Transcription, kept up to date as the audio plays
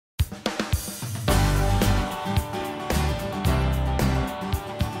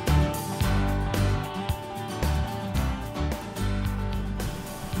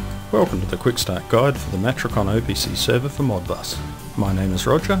Welcome to the Quick Start Guide for the Matrikon OPC Server for Modbus. My name is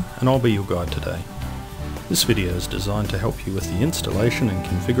Roger and I'll be your guide today. This video is designed to help you with the installation and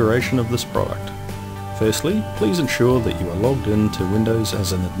configuration of this product. Firstly, please ensure that you are logged in to Windows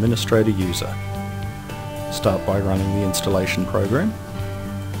as an administrator user. Start by running the installation program.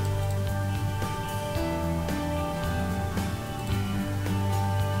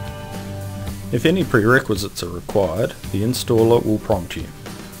 If any prerequisites are required, the installer will prompt you.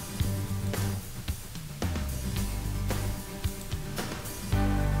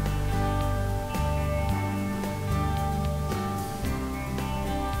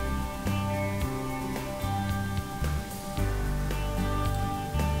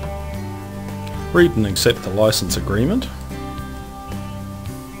 Read and accept the license agreement.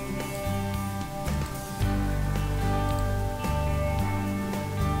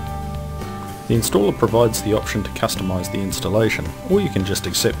 The installer provides the option to customize the installation, or you can just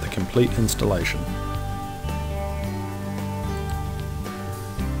accept the complete installation.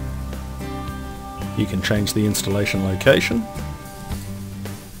 You can change the installation location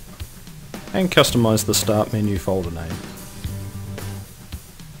and customize the Start menu folder name.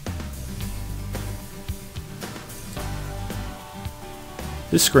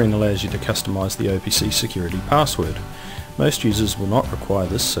 This screen allows you to customize the OPC security password. Most users will not require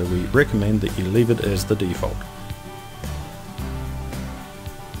this, so we recommend that you leave it as the default.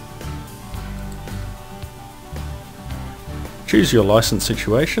 Choose your license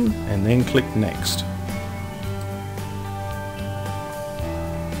situation and then click Next.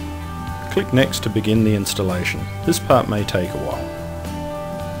 Click Next to begin the installation. This part may take a while.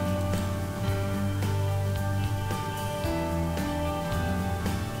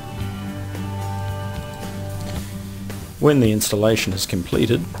 When the installation is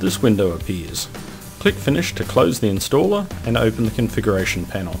completed, this window appears. Click Finish to close the installer and open the configuration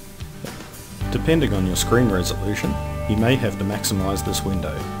panel. Depending on your screen resolution, you may have to maximize this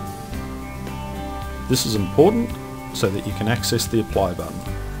window. This is important so that you can access the Apply button.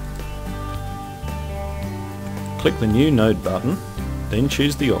 Click the New Node button, then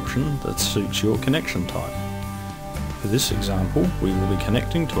choose the option that suits your connection type. For this example, we will be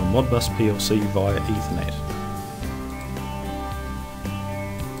connecting to a Modbus PLC via Ethernet.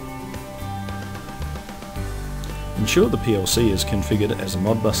 Ensure the PLC is configured as a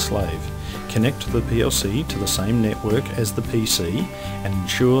Modbus slave. Connect the PLC to the same network as the PC and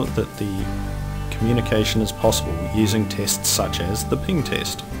ensure that the communication is possible using tests such as the ping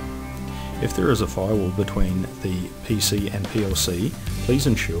test. If there is a firewall between the PC and PLC, please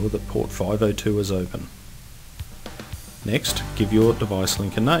ensure that port 502 is open. Next, give your device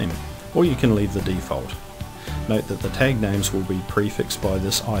link a name, or you can leave the default. Note that the tag names will be prefixed by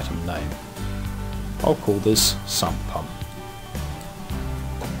this item name. I'll call this Sump Pump.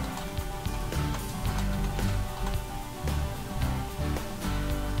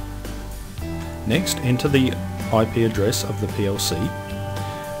 Next, enter the IP address of the PLC.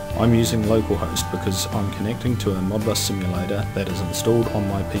 I'm using localhost because I'm connecting to a Modbus simulator that is installed on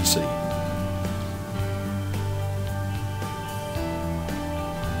my PC.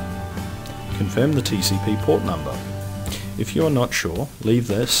 Confirm the TCP port number. If you are not sure, leave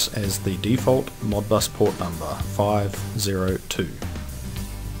this as the default Modbus port number 502.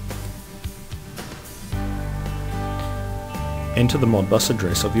 Enter the Modbus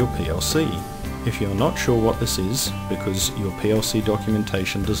address of your PLC. If you are not sure what this is, because your PLC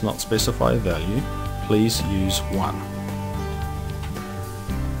documentation does not specify a value, please use 1.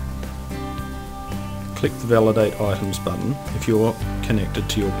 Click the Validate Items button if you are connected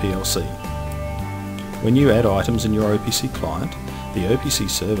to your PLC. When you add items in your OPC client, the OPC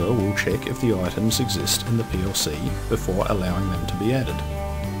server will check if the items exist in the PLC before allowing them to be added.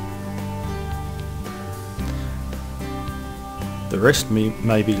 The rest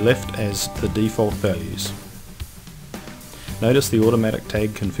may be left as the default values. Notice the automatic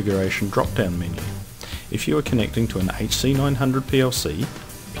tag configuration drop-down menu. If you are connecting to an HC900 PLC,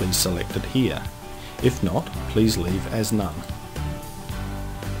 please select it here. If not, please leave as none.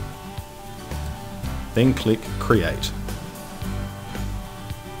 Then click Create.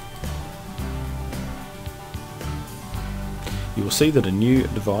 You will see that a new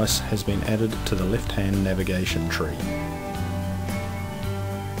device has been added to the left-hand navigation tree.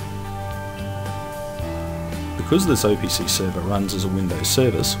 Because this OPC server runs as a Windows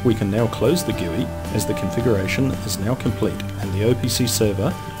service, we can now close the GUI as the configuration is now complete and the OPC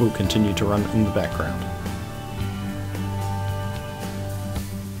server will continue to run in the background.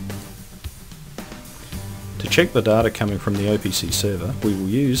 To check the data coming from the OPC server, we will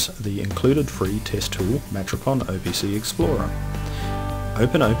use the included free test tool Matrikon OPC Explorer.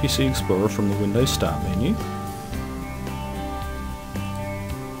 Open OPC Explorer from the Windows Start menu.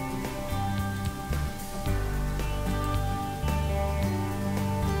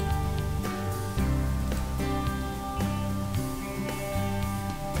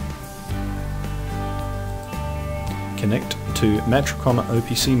 Connect to Matrikon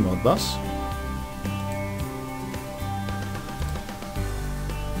OPC Modbus.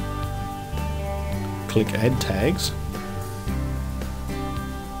 Click Add Tags.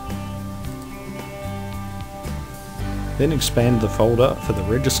 Then expand the folder for the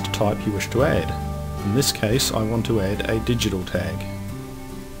register type you wish to add. In this case, I want to add a digital tag.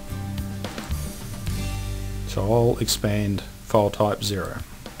 So I'll expand file type 0.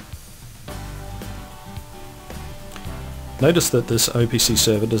 Notice that this OPC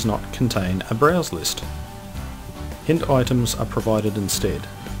server does not contain a browse list. Hint items are provided instead.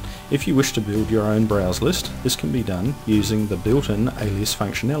 If you wish to build your own browse list, this can be done using the built-in alias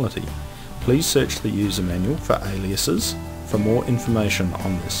functionality. Please search the user manual for aliases for more information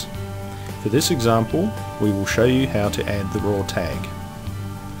on this. For this example, we will show you how to add the raw tag.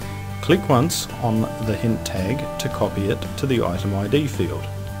 Click once on the hint tag to copy it to the item ID field.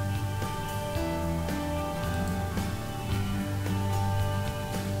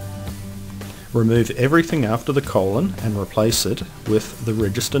 Remove everything after the colon and replace it with the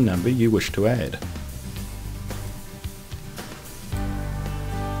register number you wish to add.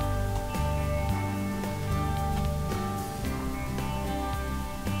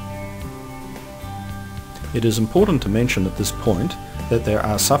 It is important to mention at this point that there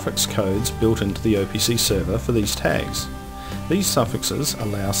are suffix codes built into the OPC server for these tags. These suffixes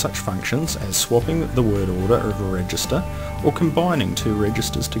allow such functions as swapping the word order of a register or combining two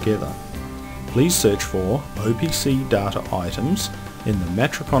registers together. Please search for OPC data items in the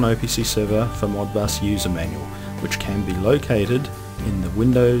Matrikon OPC Server for Modbus user manual, which can be located in the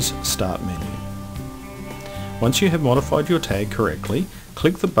Windows Start menu. Once you have modified your tag correctly,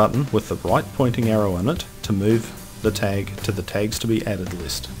 click the button with the right pointing arrow on it to move the tag to the tags to be added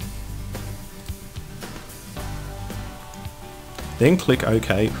list. Then click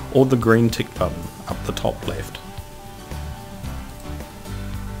OK or the green tick button up the top left.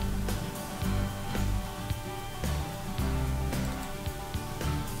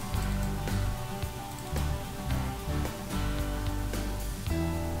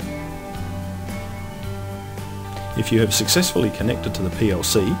 If you have successfully connected to the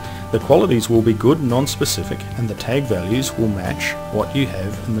PLC, the qualities will be good non-specific and the tag values will match what you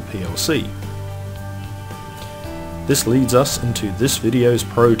have in the PLC. This leads us into this video's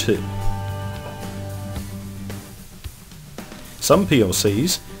pro tip. Some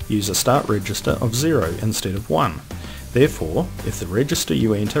PLCs use a start register of 0 instead of 1. Therefore, if the register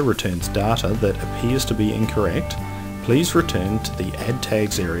you enter returns data that appears to be incorrect, please return to the Add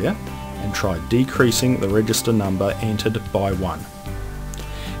Tags area and try decreasing the register number entered by 1.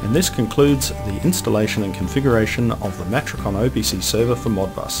 And this concludes the installation and configuration of the Matrikon OPC server for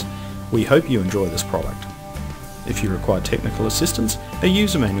Modbus. We hope you enjoy this product. If you require technical assistance, a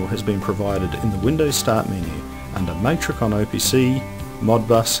user manual has been provided in the Windows Start menu under Matrikon OPC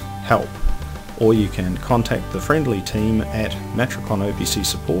Modbus Help, or you can contact the friendly team at Matrikon OPC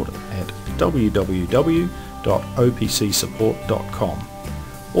Support at www.opcsupport.com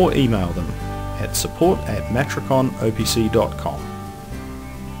or email them at support@matrikonopc.com.